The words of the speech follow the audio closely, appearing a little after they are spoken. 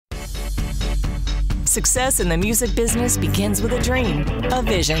Success in the music business begins with a dream, a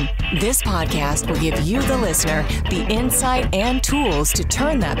vision. This podcast will give you, the listener, the insight and tools to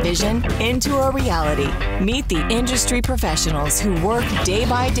turn that vision into a reality. Meet the industry professionals who work day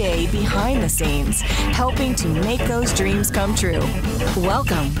by day behind the scenes, helping to make those dreams come true.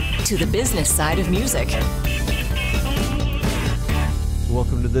 Welcome to the business side of music.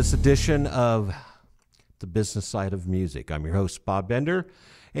 Welcome to this edition of the business side of music. I'm your host, Bob Bender.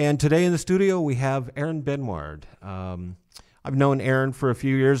 And today in the studio, we have Aaron Benward. I've known Aaron for a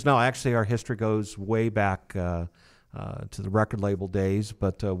few years now. Actually, our history goes way back to the record label days,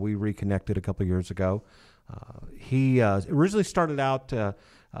 but we reconnected a couple years ago. He originally started out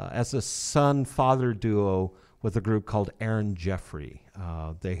as a son-father duo with a group called Aaron Jeoffrey.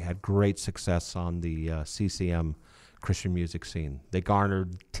 They had great success on the CCM Christian music scene. They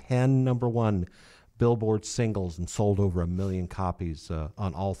garnered 10 number one Billboard singles and sold over 1 million copies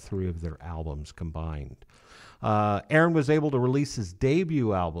on all three of their albums combined. Aaron was able to release his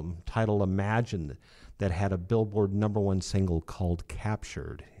debut album titled Imagine that had a Billboard number one single called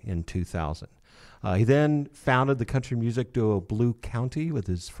Captured in 2000. He then founded the country music duo Blue County with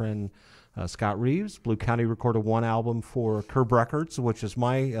his friend Scott Reeves. Blue County recorded one album for Curb Records, which is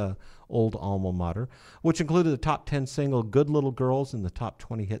my old alma mater, which included the top 10 single Good Little Girls and the top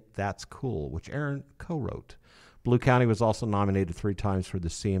 20 hit That's Cool, which Aaron co-wrote. Blue County was also nominated 3 times for the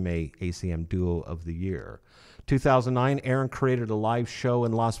CMA ACM Duo of the Year. 2009, Aaron created a live show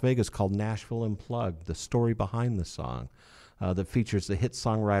in Las Vegas called Nashville Unplugged, the story behind the song, that features the hit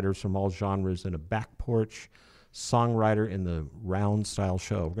songwriters from all genres in a back porch songwriter in the round style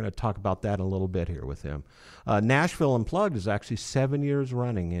show. We're going to talk about that in a little bit here with him. Nashville Unplugged is actually 7 years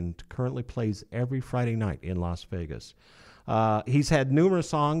running and currently plays every Friday night in Las Vegas. He's had numerous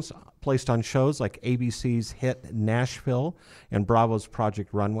songs placed on shows like ABC's hit Nashville and Bravo's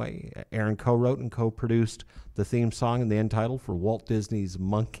Project Runway. Aaron co-wrote and co-produced the theme song and the end title for Walt Disney's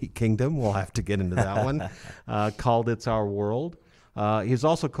Monkey Kingdom. We'll have to get into that one, called It's Our World. He's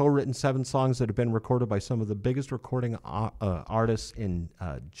also co-written 7 songs that have been recorded by some of the biggest recording artists in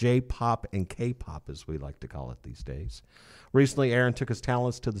J-pop and K-pop, as we like to call it these days. Recently, Aaron took his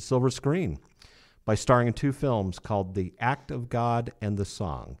talents to the silver screen by starring in 2 films called The Act of God and The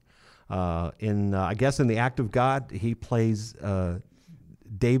Song. I guess in The Act of God, he plays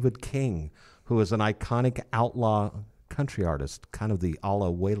David King, who is an iconic outlaw country artist, kind of the a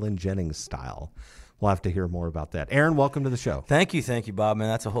la Waylon Jennings style. We'll have to hear more about that. Aaron, welcome to the show. Thank you, Bob. Man,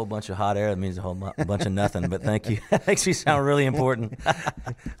 that's a whole bunch of hot air. That means a whole bunch of nothing, but thank you. That makes me sound really important.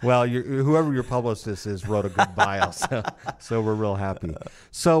 Well, whoever your publicist is wrote a good bio, so we're real happy.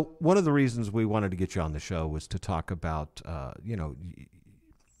 So one of the reasons we wanted to get you on the show was to talk about, I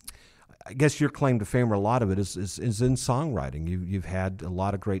guess your claim to fame, or a lot of it, is in songwriting. You've had a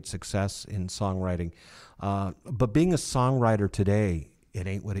lot of great success in songwriting, but being a songwriter today, it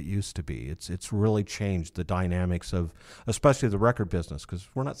ain't what it used to be. It's really changed the dynamics of, especially the record business, because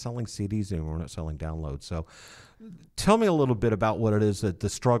we're not selling CDs anymore, we're not selling downloads. So tell me a little bit about what it is, that the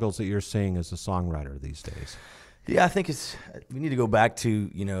struggles that you're seeing as a songwriter these days. Yeah, I think we need to go back to,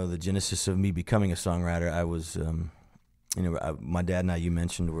 the genesis of me becoming a songwriter. I was, my dad and I, you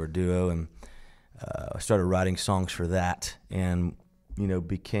mentioned, were a duo, and I started writing songs for that, and,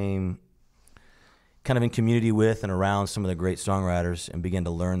 became kind of in community with and around some of the great songwriters and began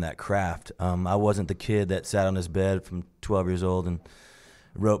to learn that craft. I wasn't the kid that sat on his bed from 12 years old and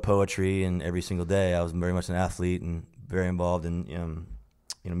wrote poetry and every single day. I was very much an athlete and very involved in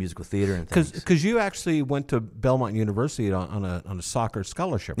musical theater and things. Because you actually went to Belmont University on a soccer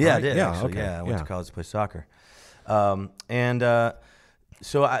scholarship, right? Yeah, I did. Yeah, actually. okay. Yeah, I went to college to play soccer.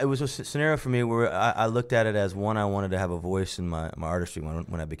 So it was a scenario for me where I looked at it as, one, I wanted to have a voice in my artistry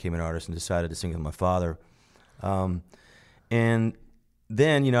when I became an artist and decided to sing with my father. And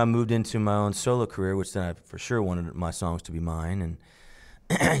then, I moved into my own solo career, which then I for sure wanted my songs to be mine.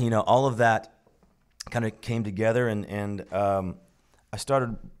 And, all of that kind of came together, and I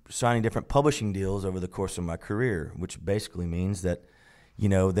started signing different publishing deals over the course of my career, which basically means that,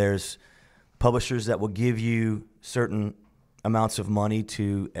 there's publishers that will give you certain amounts of money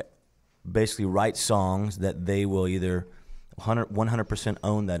to basically write songs that they will either 100%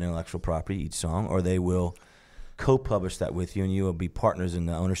 own that intellectual property, each song, or they will co-publish that with you, and you will be partners in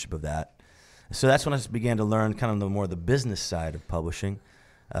the ownership of that. So that's when I began to learn kind of the business side of publishing,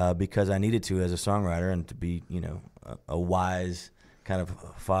 because I needed to as a songwriter and to be, a wise kind of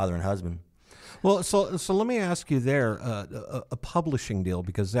father and husband. Well, so let me ask you there, a publishing deal,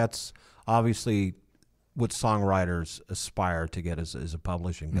 because that's obviously what songwriters aspire to get as a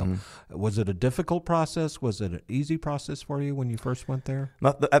publishing deal. Was it a difficult process? Was it an easy process for you when you first went there?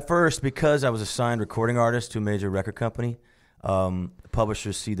 At first, because I was a signed recording artist to a major record company,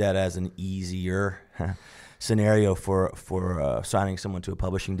 publishers see that as an easier scenario for signing someone to a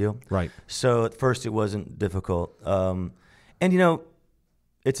publishing deal. Right. So at first it wasn't difficult. And you know,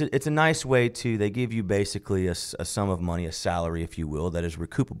 it's a nice way to, they give you basically a sum of money, a salary, if you will, that is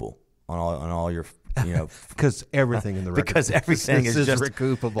recoupable on all your, you know, because everything in the record because everything is just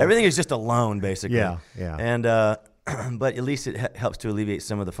recoupable. Everything is just a loan, basically. Yeah. And but at least it helps to alleviate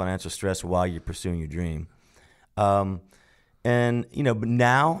some of the financial stress while you're pursuing your dream. And you know, but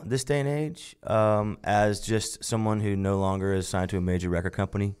now, this day and age, as just someone who no longer is signed to a major record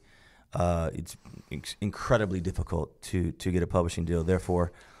company, it's incredibly difficult to get a publishing deal.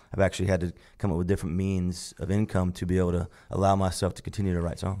 Therefore, I've actually had to come up with different means of income to be able to allow myself to continue to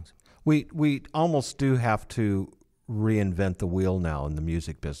write songs. We almost do have to reinvent the wheel now in the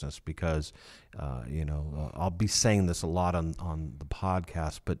music business because, you know, I'll be saying this a lot on the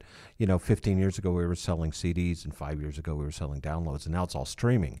podcast, but, you know, 15 years ago we were selling CDs and 5 years ago we were selling downloads, and now it's all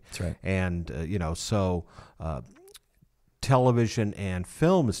streaming. That's right. And, you know, so television and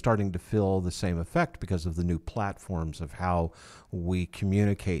film is starting to feel the same effect because of the new platforms of how we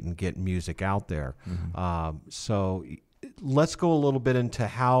communicate and get music out there. So let's go a little bit into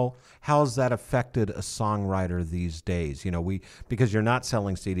how has that affected a songwriter these days? You know, because you're not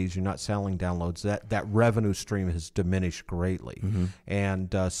selling CDs, you're not selling downloads. That revenue stream has diminished greatly.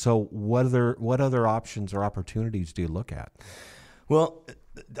 And so, what other options or opportunities do you look at? Well,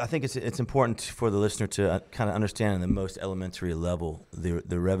 I think it's important for the listener to kind of understand in the most elementary level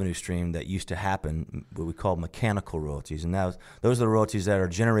the revenue stream that used to happen, what we call mechanical royalties, and those are the royalties that are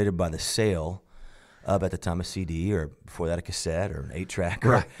generated by the sale of, at the time, a CD, or before that a cassette or an 8-track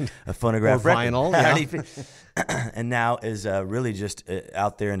or a phonograph or vinyl, and now is really just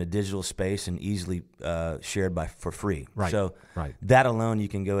out there in a digital space and easily shared for free. So that alone, you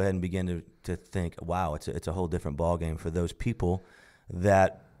can go ahead and begin to think, wow, it's a whole different ballgame for those people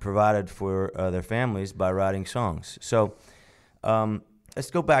that provided for their families by writing songs. So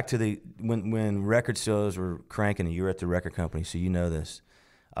let's go back to when record sales were cranking, and you were at the record company, so you know this.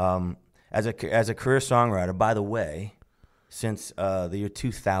 As a career songwriter, by the way, since the year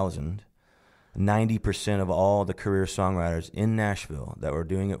 2000, 90% of all the career songwriters in Nashville that were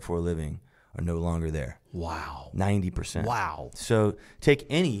doing it for a living are no longer there. Wow. 90%. Wow. So take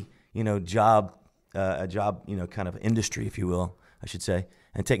any, you know, job, you know, kind of industry, if you will, I should say,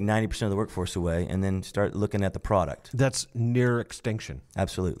 and take 90% of the workforce away, and then start looking at the product. That's near extinction.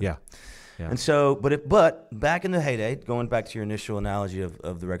 Absolutely. Yeah. And so, but back in the heyday, going back to your initial analogy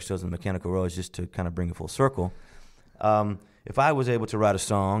of the record sales and the mechanical royalties, just to kind of bring it full circle, if I was able to write a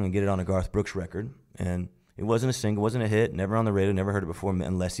song and get it on a Garth Brooks record, and it wasn't a single, wasn't a hit, never on the radio, never heard it before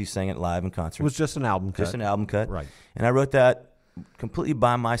unless he sang it live in concert. It was just an album cut. Just an album cut. Right. And I wrote that completely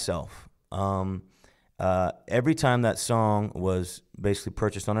by myself. Every time that song was basically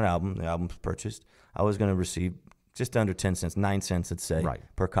purchased on an album, the album's purchased, I was going to receive just under 10 cents, 9 cents, let's say,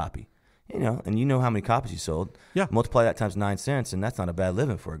 per copy. You know, and you know how many copies you sold. Yeah. Multiply that times 9 cents, and that's not a bad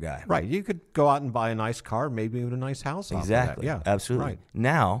living for a guy. Right. You could go out and buy a nice car, maybe even a nice house. Exactly. Yeah. Absolutely. Right.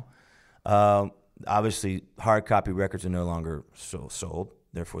 Now, obviously, hard copy records are no longer sold.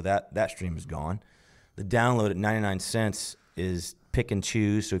 Therefore, that stream is gone. The download at 99 cents is pick and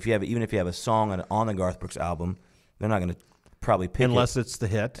choose. So even if you have a song on the Garth Brooks album, they're not going to probably pick unless it's the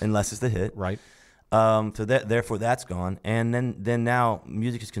hit. Unless it's the hit. Right. So therefore that's gone, and then now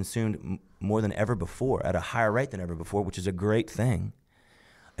music is consumed more than ever before at a higher rate than ever before, which is a great thing.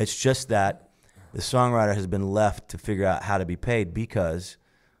 It's just that the songwriter has been left to figure out how to be paid because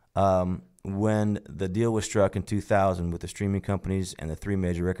when the deal was struck in 2000 with the streaming companies and the 3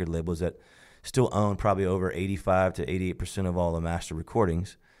 major record labels that still own probably over 85 to 88% of all the master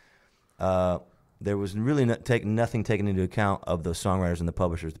recordings, there was really nothing taken into account of those songwriters and the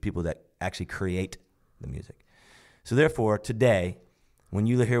publishers, the people that actually create the music. So therefore, today, when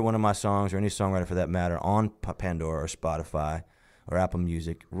you hear one of my songs, or any songwriter for that matter, on Pandora or Spotify or Apple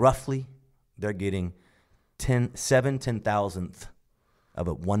Music, roughly they're getting 10,000th of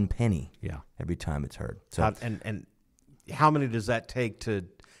a 1 penny every time it's heard. So and how many does that take to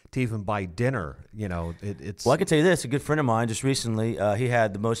even buy dinner? You know, it's... Well, I can tell you this. A good friend of mine just recently, he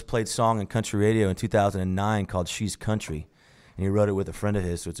had the most played song in country radio in 2009 called She's Country. And he wrote it with a friend of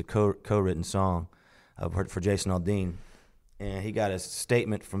his, so it's a co-written song for Jason Aldean. And he got a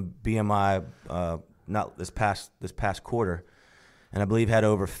statement from BMI not this past quarter, and I believe had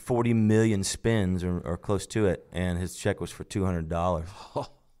over 40 million spins or close to it, and his check was for $200.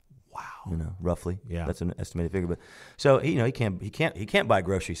 Wow. Roughly. Yeah. That's an estimated figure. But so he can't buy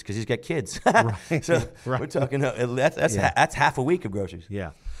groceries because he's got kids. Right. So Right. we're talking that's half a week of groceries.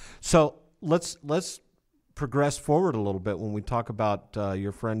 Yeah. So let's progress forward a little bit when we talk about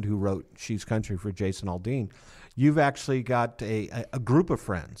your friend who wrote She's Country for Jason Aldean. You've actually got a group of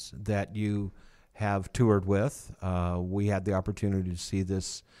friends that you have toured with. We had the opportunity to see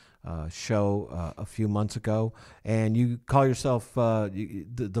this show a few months ago, and you call yourself,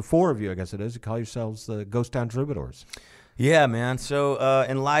 the four of you, I guess it is, you call yourselves the Ghost Town Troubadours. Yeah, man. So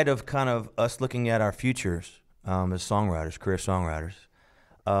in light of kind of us looking at our futures as songwriters, career songwriters,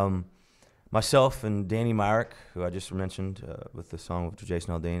 myself and Danny Myrick, who I just mentioned with the song with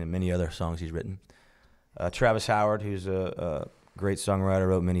Jason Aldean and many other songs he's written, Travis Howard, who's a great songwriter,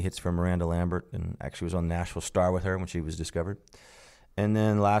 wrote many hits for Miranda Lambert and actually was on Nashville Star with her when she was discovered. And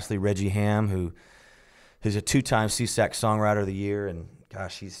then lastly, Reggie Ham, who is a 2-time CSAC Songwriter of the Year, and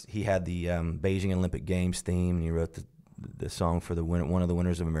gosh, he had the Beijing Olympic Games theme, and he wrote the song for one of the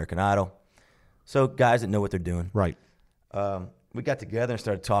winners of American Idol. So guys that know what they're doing. Right. We got together and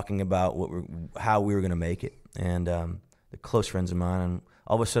started talking about how we were going to make it, and the close friends of mine, and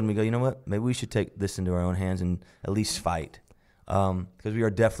all of a sudden we go, you know what? Maybe we should take this into our own hands and at least fight, because we are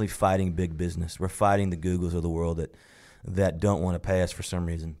definitely fighting big business. We're fighting the Googles of the world that don't want to pay us for some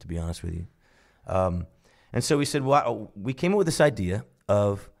reason, to be honest with you. And so we said, we came up with this idea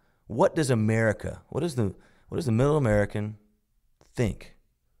of what does the middle American think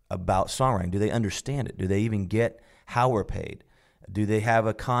about songwriting? Do they understand it? Do they even get how we're paid? Do they have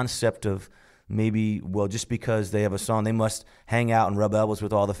a concept of maybe, well, just because they have a song, they must hang out and rub elbows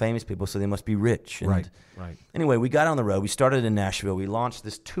with all the famous people, so they must be rich. And Right. Anyway, we got on the road. We started in Nashville. We launched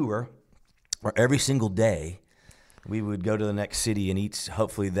this tour where every single day we would go to the next city, and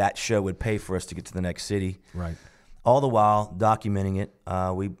hopefully that show would pay for us to get to the next city. Right. All the while documenting it,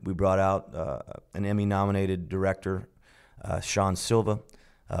 we brought out an Emmy-nominated director, Sean Silva,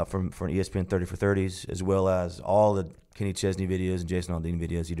 from ESPN 30 for 30s, as well as all the Kenny Chesney videos and Jason Aldean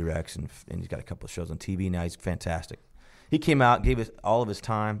videos he directs, and he's got a couple of shows on TV now. He's fantastic. He came out, gave us all of his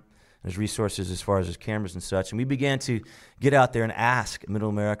time and his resources as far as his cameras and such, and we began to get out there and ask Middle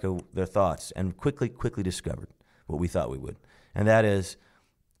America their thoughts, and quickly discovered what we thought we would, and that is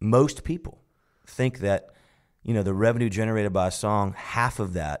most people think that the revenue generated by a song, half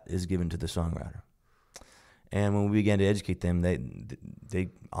of that is given to the songwriter. And when we began to educate them, they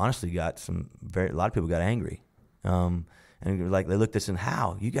honestly got a lot of people got angry. And they looked at us and,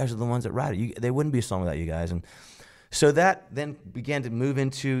 how? You guys are the ones that write it. There wouldn't be a song without you guys. And so that then began to move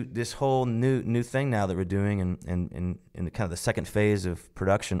into this whole new thing now that we're doing, and in the kind of the second phase of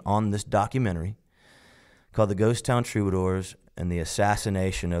production on this documentary called The Ghost Town Troubadours and the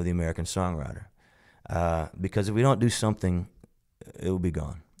Assassination of the American Songwriter. Because if we don't do something, it will be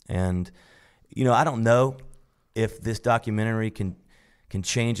gone. And, I don't know if this documentary can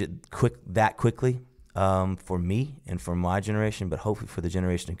change it that quickly for me and for my generation, but hopefully for the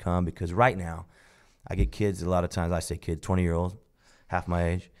generation to come, because right now I get kids, a lot of times I say kids, 20-year-olds, half my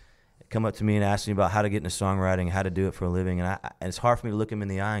age, come up to me and ask me about how to get into songwriting, how to do it for a living, and it's hard for me to look them in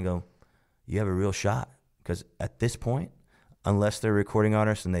the eye and go, you have a real shot, because at this point, unless they're recording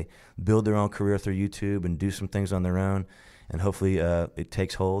artists and they build their own career through YouTube and do some things on their own, and hopefully it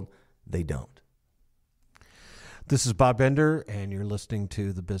takes hold, they don't. This is Bob Bender, and you're listening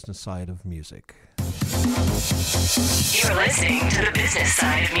to The Business Side of Music. You're listening to The Business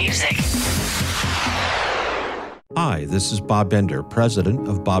Side of Music. Hi, this is Bob Bender, president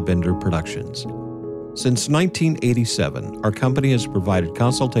of Bob Bender Productions. Since 1987, our company has provided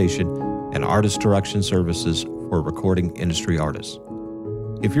consultation and artist direction services for recording industry artists.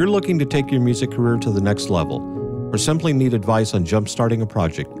 If you're looking to take your music career to the next level, or simply need advice on jump-starting a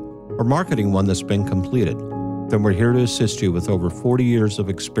project or marketing one that's been completed, then we're here to assist you with over 40 years of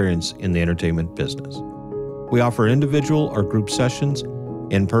experience in the entertainment business. We offer individual or group sessions,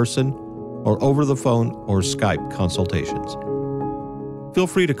 in person, or over the phone or Skype consultations. Feel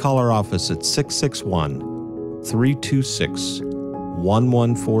free to call our office at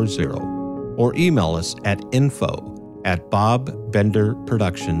 661-326-1140 or email us at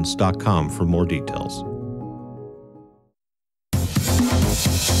info@bobbenderproductions.com for more details.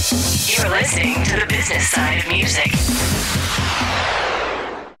 You're listening to The Business Side of Music.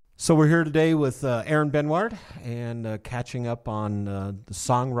 So we're here today with Aaron Benward and catching up on the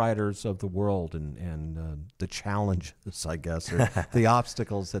songwriters of the world and the challenges, I guess, or the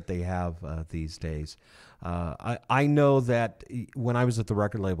obstacles that they have these days. I know that when I was at the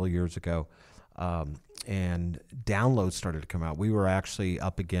record label years ago, downloads started to come out. We were actually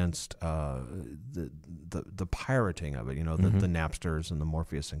up against the pirating of it, you know, the Napsters and the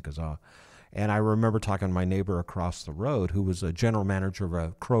Morpheus and Kazaa. And I remember talking to my neighbor across the road who was a general manager of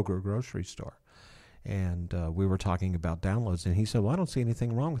a Kroger grocery store. And we were talking about downloads, and he said, well, I don't see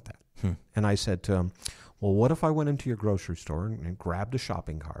anything wrong with that. And I said to him, well, what if I went into your grocery store and grabbed a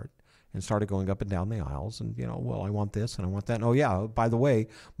shopping cart and started going up and down the aisles and, you know, well, I want this and I want that. And, oh, yeah, by the way,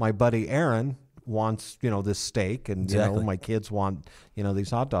 my buddy Aaron wants, you know, this steak, and, Exactly. you know, my kids want, you know,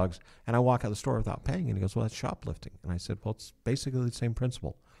 these hot dogs. And I walk out of the store without paying, and he goes, well, that's shoplifting. And I said, well, it's basically the same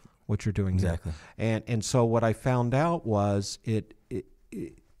principle, what you're doing Exactly. here. And so what I found out was it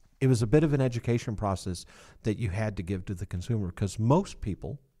was a bit of an education process that you had to give to the consumer, because most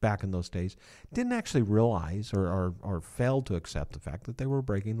people back in those days didn't actually realize or failed to accept the fact that they were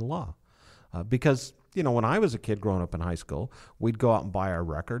breaking the law. Because, you know, when I was a kid growing up in high school, we'd go out and buy our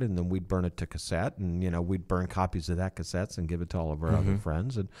record, and then we'd burn it to cassette, and, you know, we'd burn copies of that cassettes and give it to all of our other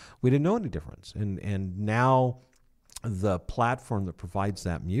friends, and we didn't know any difference. And now the platform that provides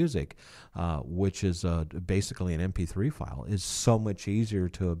that music, which is basically an MP3 file, is so much easier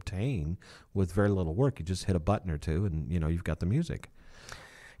to obtain with very little work. You just hit a button or two, and, you know, you've got the music.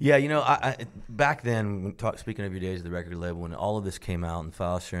 Yeah, you know, I back then, speaking of your days at the record label, when all of this came out and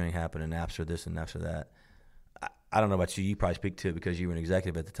file sharing happened and Napster this and Napster that, I don't know about you. You probably speak to it because you were an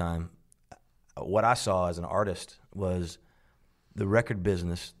executive at the time. What I saw as an artist was the record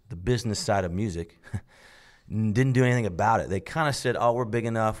business, the business side of music, didn't do anything about it. They kind of said, "Oh, we're big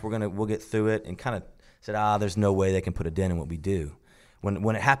enough. We'll get through it," and kind of said, "There's no way they can put a dent in what we do."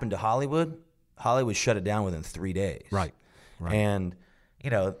 When it happened to Hollywood shut it down within 3 days. Right. And you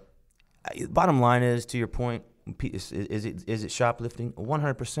know, bottom line is, to your point, is it shoplifting?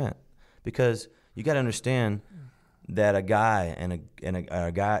 100%, because you got to understand that a guy and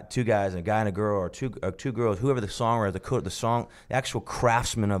a guy, two guys, and a guy and a girl, or two girls, whoever the songwriter, the actual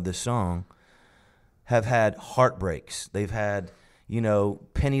craftsman of the song, have had heartbreaks. They've had, you know,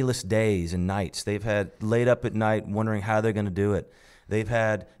 penniless days and nights. They've had laid up at night wondering how they're going to do it. They've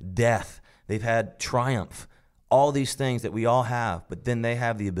had death. They've had triumph. All these things that we all have, but then they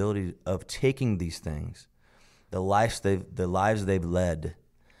have the ability of taking these things, the lives they've led,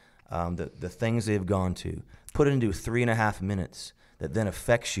 the things they've gone to, put it into 3.5 minutes that then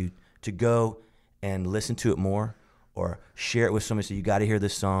affects you to go and listen to it more, or share it with somebody. So you got to hear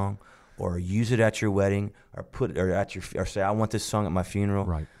this song, or use it at your wedding, or say, I want this song at my funeral.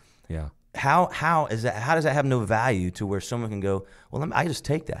 Right. Yeah. How is that? How does that have no value to where someone can go, well, I just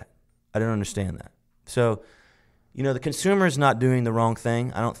take that. I don't understand that. So, you know, the consumer is not doing the wrong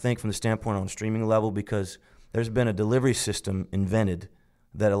thing, I don't think, from the standpoint on a streaming level, because there's been a delivery system invented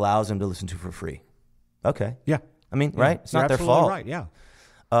that allows them to listen to for free. Okay. Yeah. I mean, Yeah. right? It's You're not their absolutely fault. Right.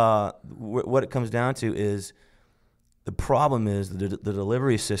 Yeah. What it comes down to is the problem is the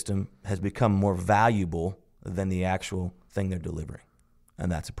delivery system has become more valuable than the actual thing they're delivering,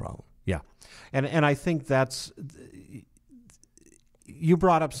 and that's a problem. Yeah. And I think that's... You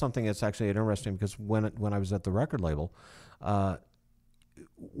brought up something that's actually interesting, because when I was at the record label,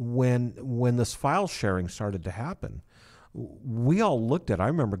 when this file sharing started to happen, we all looked at, I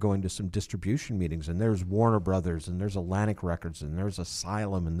remember going to some distribution meetings, and there's Warner Brothers, and there's Atlantic Records, and there's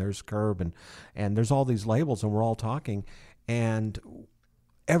Asylum, and there's Curb, and there's all these labels, and we're all talking, and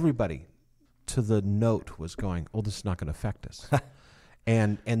everybody to the note was going, oh, this is not going to affect us.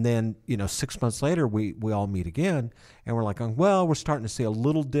 And then, you know, 6 months later, we all meet again, and we're like, well, we're starting to see a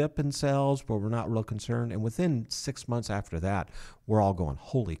little dip in sales, but we're not real concerned. And within 6 months after that, we're all going,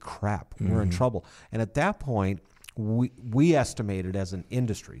 holy crap, we're in trouble. And at that point, we estimated as an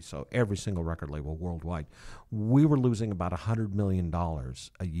industry, so every single record label worldwide, we were losing about $100 million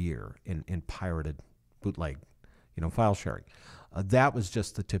a year in pirated bootleg, you know, file sharing. That was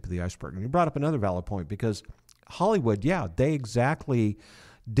just the tip of the iceberg. And you brought up another valid point, because Hollywood, yeah, they exactly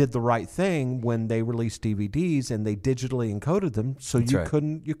did the right thing when they released DVDs and they digitally encoded them, so you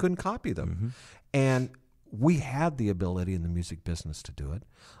couldn't copy them. And we had the ability in the music business to do it.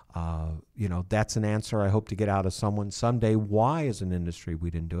 You know, that's an answer I hope to get out of someone someday, why as an industry we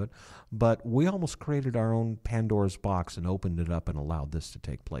didn't do it. But we almost created our own Pandora's box and opened it up and allowed this to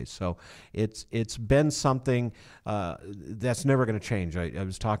take place. So it's been something that's never going to change. I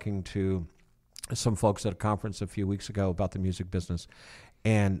was talking to some folks at a conference a few weeks ago about the music business,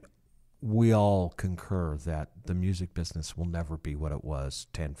 and we all concur that the music business will never be what it was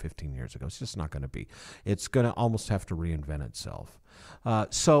 10, 15 years ago. It's just not going to be. It's going to almost have to reinvent itself.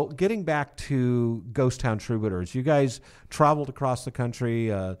 So getting back to Ghost Town Troubadours, you guys traveled across the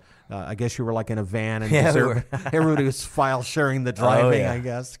country. I guess you were like in a van, and everybody was file sharing the driving, I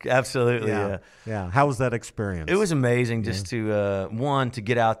guess. Absolutely, yeah. How was that experience? It was amazing just to, to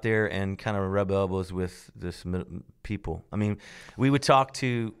get out there and kind of rub elbows with this people. I mean, we would talk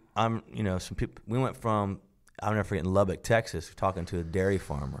to, some people. We went from, I'll never forget, in Lubbock, Texas, talking to a dairy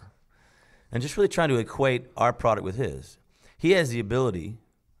farmer and just really trying to equate our product with his. He has the ability,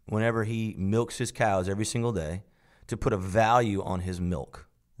 whenever he milks his cows every single day, to put a value on his milk.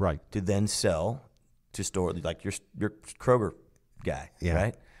 Right. To then sell to store, like your Kroger guy,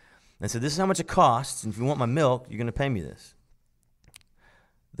 right? And so this is how much it costs, and if you want my milk, you're going to pay me this.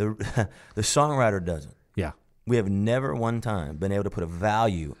 The songwriter doesn't. Yeah. We have never one time been able to put a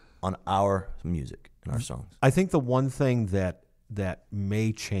value on our music and our songs. I think the one thing that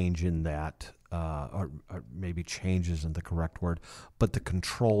may change in that, or maybe change isn't the correct word, but the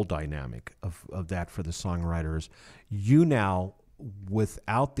control dynamic of that for the songwriters, you now,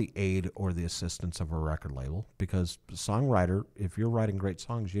 without the aid or the assistance of a record label, because the songwriter, if you're writing great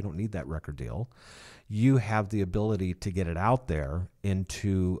songs, you don't need that record deal. You have the ability to get it out there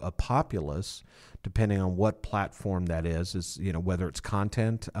into a populace, depending on what platform that is whether it's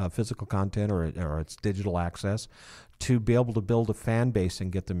content, physical content, or it's digital access, to be able to build a fan base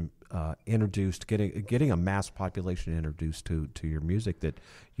and get them introduced, getting a mass population introduced to your music that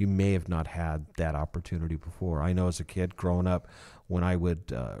you may have not had that opportunity before. I know as a kid growing up, when I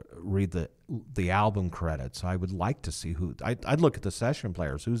would read the album credits, I would like to see who I'd look at the session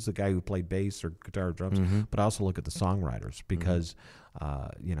players, who's the guy who played bass or guitar or drums, but I also look at the songwriters because as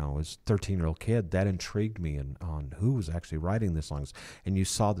a 13-year-old kid, that intrigued me on who was actually writing the songs. And you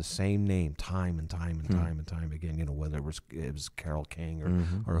saw the same name time and time and time and time again, whether it was Carole King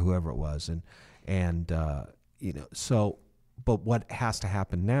or whoever it was. But what has to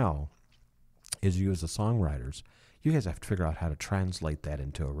happen now is you as the songwriters, you guys have to figure out how to translate that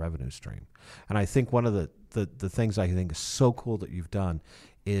into a revenue stream. And I think one of the things I think is so cool that you've done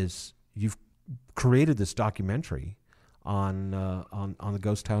is you've created this documentary on the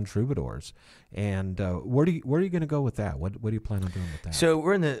Ghost Town Troubadours. And where are you going to go with that? What do you plan on doing with that? So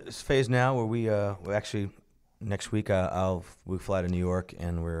we're in the phase now where we actually next week we fly to New York,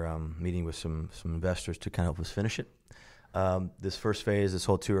 and we're meeting with some investors to kind of help us finish it. This first phase, this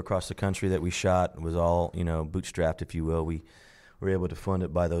whole tour across the country that we shot was all bootstrapped, if you will. We were able to fund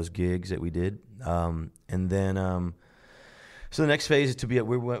it by those gigs that we did, and then so the next phase is to be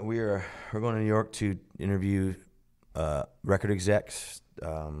we're going to New York to interview record execs,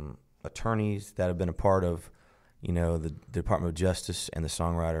 attorneys that have been a part of the Department of Justice and the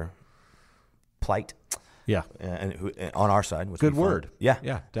songwriter plight. Yeah, and on our side, which good word.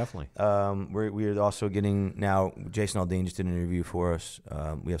 Yeah, definitely. We're also getting now. Jason Aldean just did an interview for us.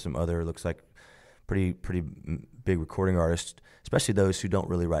 We have some other looks like pretty big recording artists, especially those who don't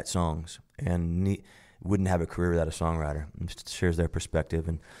really write songs and wouldn't have a career without a songwriter. And just shares their perspective,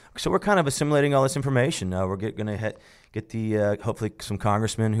 and so we're kind of assimilating all this information. We're going to get the hopefully some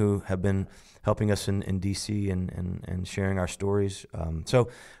congressmen who have been helping us in D.C. and sharing our stories. So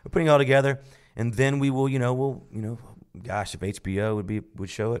we're putting it all together. And then we will, gosh, if HBO would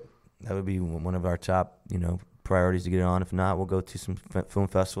show it, that would be one of our top, priorities to get it on. If not, we'll go to some film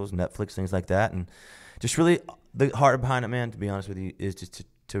festivals, Netflix, things like that. And just really, the heart behind it, man, to be honest with you, is just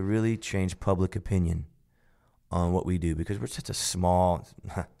to really change public opinion on what we do, because we're such a small,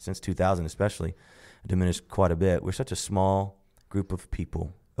 since 2000 especially, diminished quite a bit. We're such a small group of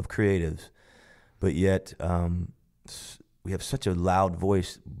people, of creatives, but yet we have such a loud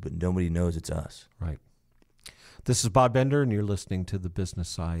voice, but nobody knows it's us. Right. This is Bob Bender, and you're listening to The Business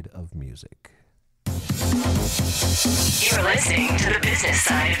Side of Music. You're listening to The Business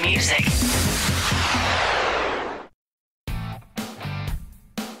Side of Music.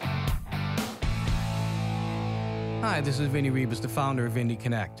 Hi, this is Vinny Rebus, the founder of Indie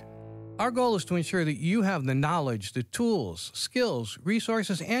Connect. Our goal is to ensure that you have the knowledge, the tools, skills,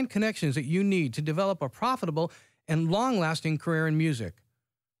 resources, and connections that you need to develop a profitable and long-lasting career in music.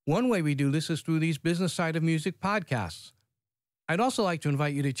 One way we do this is through these Business Side of Music podcasts. I'd also like to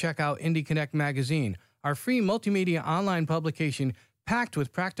invite you to check out Indie Connect magazine, our free multimedia online publication packed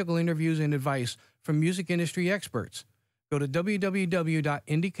with practical interviews and advice from music industry experts. Go to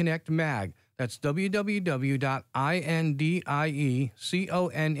www.indieconnectmag, that's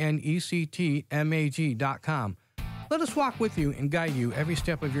www.indieconnectmag.com. Let us walk with you and guide you every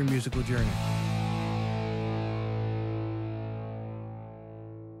step of your musical journey.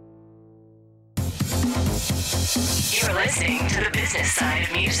 You're listening to the business side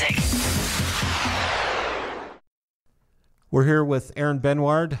of music. We're here with Aaron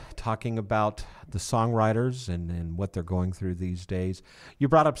Benward talking about the songwriters and what they're going through these days. You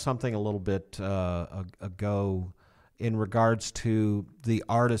brought up something a little bit ago in regards to the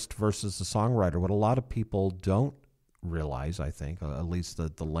artist versus the songwriter. What a lot of people don't realize, I think, at least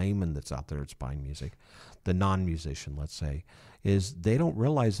the layman that's out there that's buying music, the non-musician, let's say, is they don't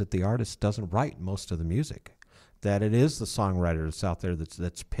realize that the artist doesn't write most of the music, that it is the songwriter that's out there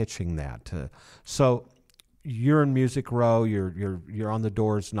that's pitching that. So you're in Music Row, you're on the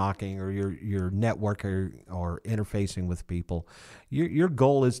doors knocking, or you're networking or interfacing with people. Your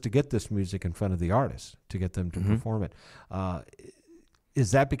goal is to get this music in front of the artist, to get them to perform it.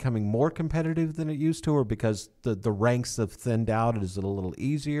 Is that becoming more competitive than it used to, or because the ranks have thinned out, is it a little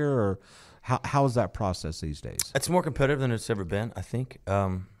easier, or how is that process these days? It's more competitive than it's ever been, I think.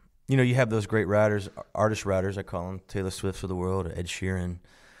 You have those great writers, artist writers, I call them, Taylor Swift of the world, Ed Sheeran.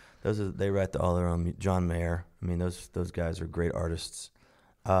 They write all their own. John Mayer. I mean, those guys are great artists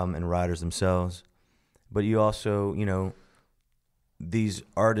and writers themselves. But you also, these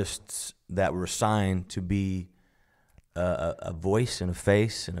artists that were assigned to be a voice and a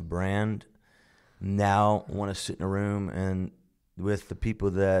face and a brand now want to sit in a room and with the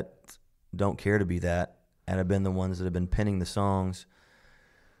people that don't care to be that and have been the ones that have been penning the songs.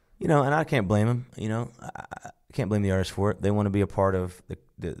 And I can't blame them. I can't blame the artists for it. They want to be a part of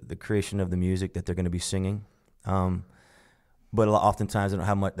the creation of the music that they're going to be singing. But oftentimes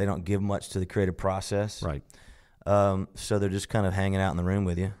they don't give much to the creative process. Right. So they're just kind of hanging out in the room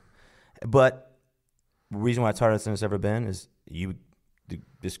with you. But the reason why it's harder than it's ever been is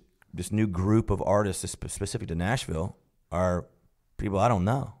this new group of artists specific to Nashville are people I don't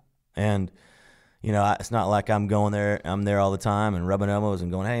know. And it's not like I'm there all the time and rubbing elbows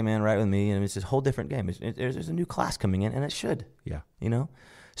and going, hey, man, write with me. And it's a whole different game. There's a new class coming in, and it should. Yeah.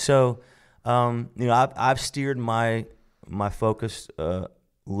 So, I've steered my focus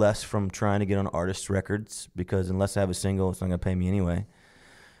less from trying to get on artists' records, because unless I have a single, it's not going to pay me anyway,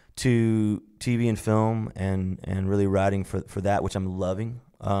 to TV and film and really writing for that, which I'm loving.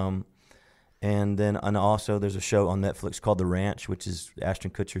 And also there's a show on Netflix called The Ranch, which is Ashton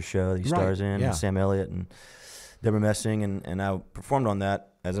Kutcher's show that he stars in, and Sam Elliott and Deborah Messing, and I performed on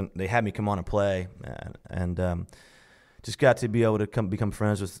that. They had me come on and play, and just got to be able to become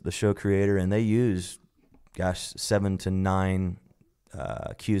friends with the show creator, and they use, 7 to 9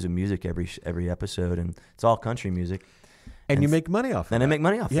 cues of music every episode, and it's all country music. And you make money off of And that. I make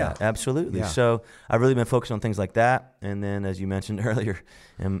money off that, absolutely. Yeah. So I've really been focused on things like that, and then, as you mentioned earlier,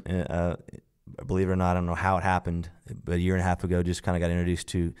 believe it or not, I don't know how it happened, but a year and a half ago, just kind of got introduced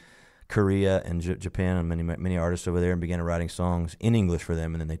to Korea and Japan and many artists over there, and began writing songs in English for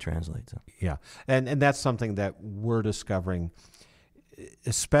them, and then they translate. So. Yeah, and that's something that we're discovering,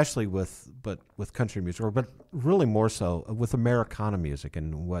 especially with country music, but really more so with Americana music.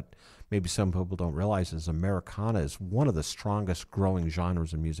 And what maybe some people don't realize is Americana is one of the strongest growing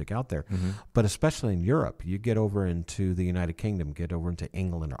genres of music out there. But especially in Europe, you get over into the United Kingdom, get over into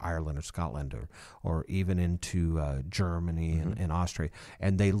England or Ireland or Scotland, or even into Germany and Austria,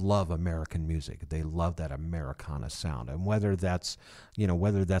 and they love American music. They love that Americana sound. And whether that's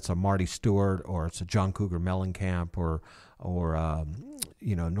a Marty Stewart, or it's a John Cougar Mellencamp, or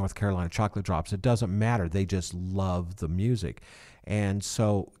North Carolina Chocolate Drops, it doesn't matter. They just love the music. And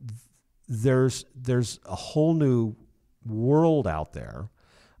so there's a whole new world out there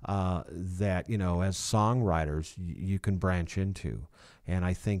that, as songwriters, you can branch into. And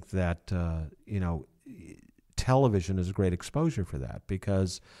I think that, television is a great exposure for that,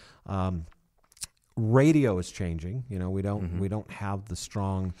 because radio is changing. We don't have the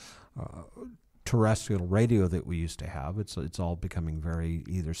strong terrestrial radio that we used to have. It's all becoming very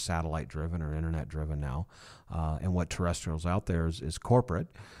either satellite driven or internet driven now, and what terrestrial's out there is corporate.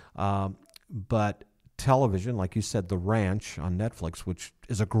 But television, like you said, The Ranch on Netflix, which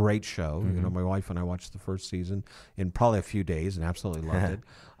is a great show. My wife and I watched the first season in probably a few days and absolutely loved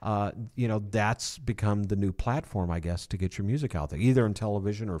it. That's become the new platform, I guess, to get your music out there, either in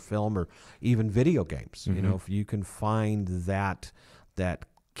television or film or even video games. If you can find that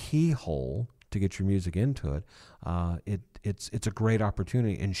keyhole to get your music into it, it's a great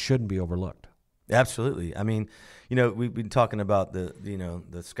opportunity and shouldn't be overlooked. Absolutely. I mean, we've been talking about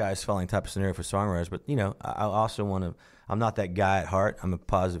the sky's falling type of scenario for songwriters, but I also want to. I'm not that guy at heart. I'm a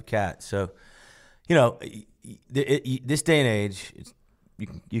positive cat. So, this day and age,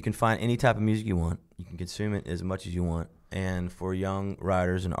 you can find any type of music you want. You can consume it as much as you want. And for young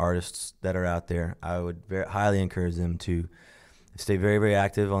writers and artists that are out there, I would highly encourage them to stay very, very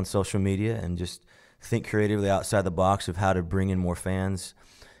active on social media and just think creatively outside the box of how to bring in more fans,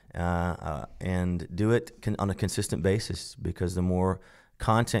 and do it on a consistent basis, because the more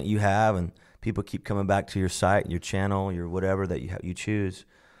content you have and people keep coming back to your site, your channel, your whatever that you choose,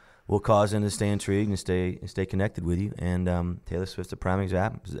 will cause them to stay intrigued and stay connected with you. And Taylor Swift's a prime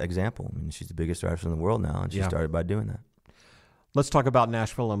example. I mean, she's the biggest artist in the world now, and she started by doing that. Let's talk about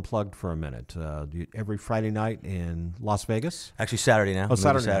Nashville Unplugged for a minute. Every Friday night in Las Vegas? Actually, Saturday now. Oh,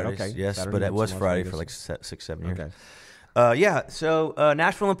 Saturday night, okay. Yes, Saturday but it was Friday Vegas. for like 6-7 years. Okay. So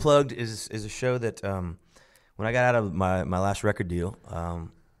Nashville Unplugged is a show that when I got out of my last record deal,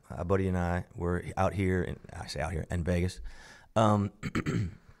 a buddy and I were out here in Vegas,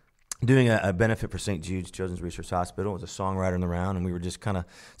 doing a benefit for St. Jude's Children's Research Hospital. It was a songwriter in the round, and we were just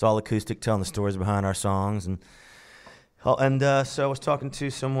it's all acoustic, telling the stories behind our songs. So I was talking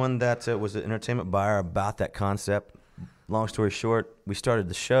to someone that was an entertainment buyer about that concept. Long story short, we started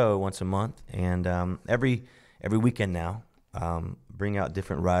the show once a month, and every weekend now, bring out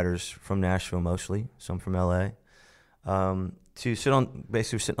different writers from Nashville, mostly some from LA, to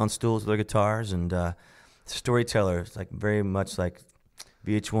basically sit on stools with their guitars, and storytellers, like very much like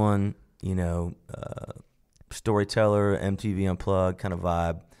VH1, storyteller, MTV Unplugged kind of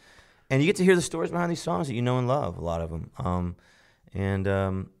vibe. And you get to hear the stories behind these songs that you know and love, a lot of them.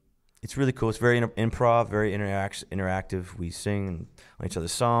 It's really cool. It's very improv, very interactive. We sing on each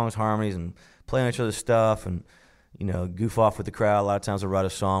other's songs, harmonies, and play on each other's stuff, and goof off with the crowd. A lot of times we'll write a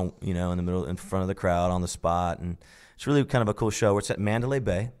song, in front of the crowd on the spot. And it's really kind of a cool show. It's at Mandalay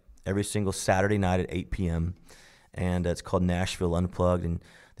Bay every single Saturday night at 8 p.m. And it's called Nashville Unplugged. And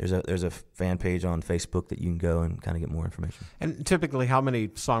there's a fan page on Facebook that you can go and kind of get more information. And typically, how many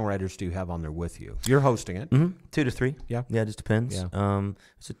songwriters do you have on there with you? You're hosting it. Mm-hmm. 2 to 3. Yeah. Yeah, it just depends. Yeah.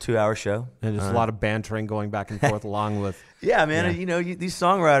 It's a 2-hour show. And there's a lot of bantering going back and forth along with... Yeah, man. Yeah. These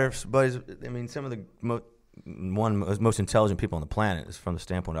songwriters, buddies, I mean, some of the most intelligent people on the planet is from the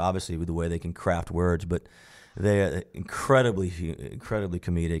standpoint, obviously, with the way they can craft words, but they are incredibly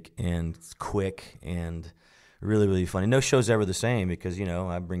comedic and quick and really, really funny. No show's ever the same because,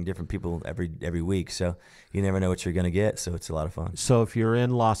 I bring different people every week, so you never know what you're going to get, so it's a lot of fun. So if you're in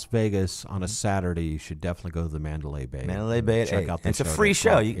Las Vegas on a Saturday, you should definitely go to the Mandalay Bay. Mandalay Bay at check 8. out It's a free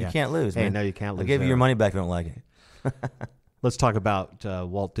show. You can't lose, man. No, you can't lose. I'll give you your money back if you don't like it. Let's talk about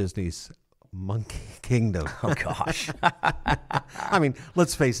Walt Disney's Monkey Kingdom. Oh, gosh. I mean,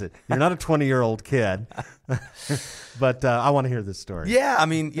 let's face it. You're not a 20-year-old kid, but I want to hear this story. Yeah, I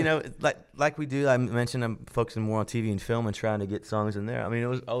mean, like we do. I mentioned I'm focusing more on TV and film and trying to get songs in there. I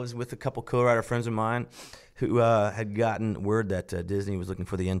mean, I was with a couple co-writer friends of mine who had gotten word that Disney was looking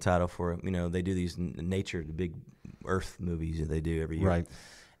for the end title for, they do these the big Earth movies that they do every year. Right.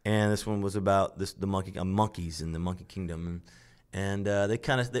 And this one was about monkeys in the Monkey Kingdom, and they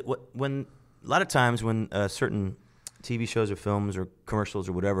kind of when. A lot of times when certain TV shows or films or commercials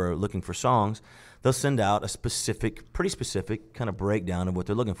or whatever are looking for songs, they'll send out a pretty specific kind of breakdown of what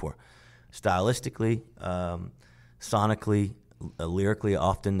they're looking for. Stylistically, sonically, lyrically,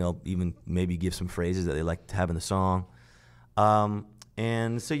 often they'll even maybe give some phrases that they like to have in the song.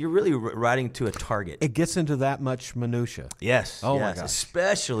 And so you're really writing to a target. It gets into that much minutia. Yes. Oh, yes, my gosh.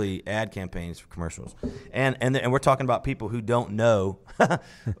 Especially ad campaigns for commercials. And we're talking about people who don't know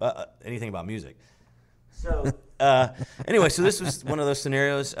anything about music. So anyway, so this was one of those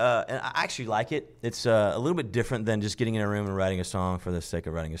scenarios, and I actually like it. It's a little bit different than just getting in a room and writing a song for the sake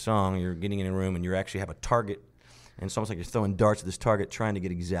of writing a song. You're getting in a room and you actually have a target, and it's almost like you're throwing darts at this target trying to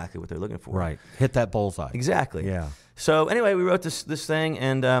get exactly what they're looking for. Right. Hit that bullseye. Exactly. Yeah. So anyway, we wrote this thing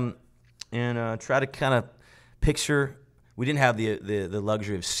and try to kind of picture. We didn't have the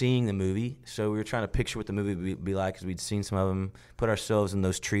luxury of seeing the movie, so we were trying to picture what the movie would be like because we'd seen some of them, put ourselves in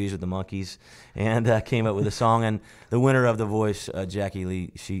those trees with the monkeys, and came up with a song. And the winner of The Voice, Jackie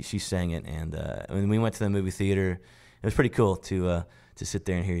Lee, she sang it. And when we went to the movie theater, it was pretty cool to sit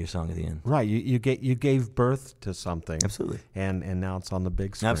there and hear your song at the end. Right. You gave birth to something. Absolutely. And now it's on the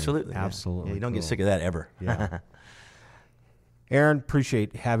big screen. Absolutely. Absolutely. Yeah, you don't get cool. sick of that ever. Yeah. Aaron,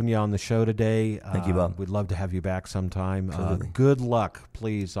 appreciate having you on the show today. Thank you, Bob. We'd love to have you back sometime. Absolutely. Good luck,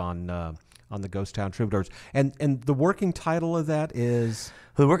 please, on the Ghost Town Troubadours. And the working title of that is?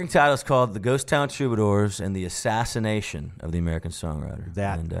 The working title is called The Ghost Town Troubadours and the Assassination of the American Songwriter.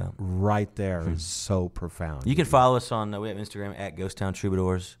 That right there is so profound. You can follow us on, we have Instagram at Ghost Town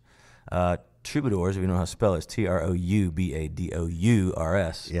Troubadours. Troubadours, if you know how to spell it, it's Troubadours,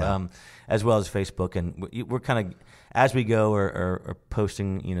 Yeah. as well as Facebook. And we're kind of, as we go, are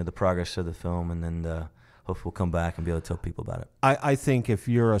posting, the progress of the film, and then hopefully we'll come back and be able to tell people about it. I think if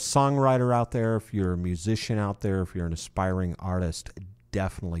you're a songwriter out there, if you're a musician out there, if you're an aspiring artist,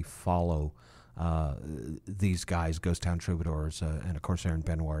 definitely follow these guys, Ghost Town Troubadours, and of course Aaron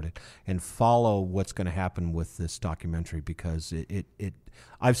Benward, and follow what's going to happen with this documentary, because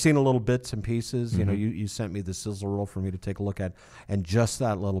I've seen a little bits and pieces. You know, you sent me the sizzle reel for me to take a look at, and just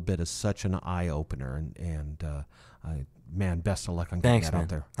that little bit is such an eye opener. And man, best of luck on getting that out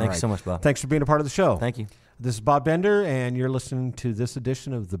there. Thanks so much, Bob. Thanks for being a part of the show. Thank you. This is Bob Bender, and you're listening to this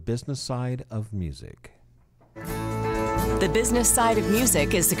edition of The Business Side of Music. The Business Side of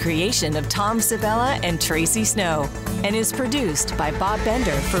Music is the creation of Tom Sabella and Tracy Snow, and is produced by Bob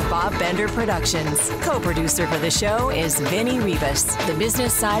Bender for Bob Bender Productions. Co-producer for the show is Vinny Rivas. The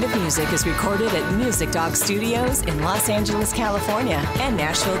Business Side of Music is recorded at Music Dog Studios in Los Angeles, California, and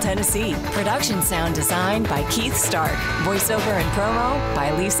Nashville, Tennessee. Production sound designed by Keith Stark. Voiceover and promo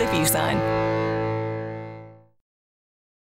by Lisa Busan.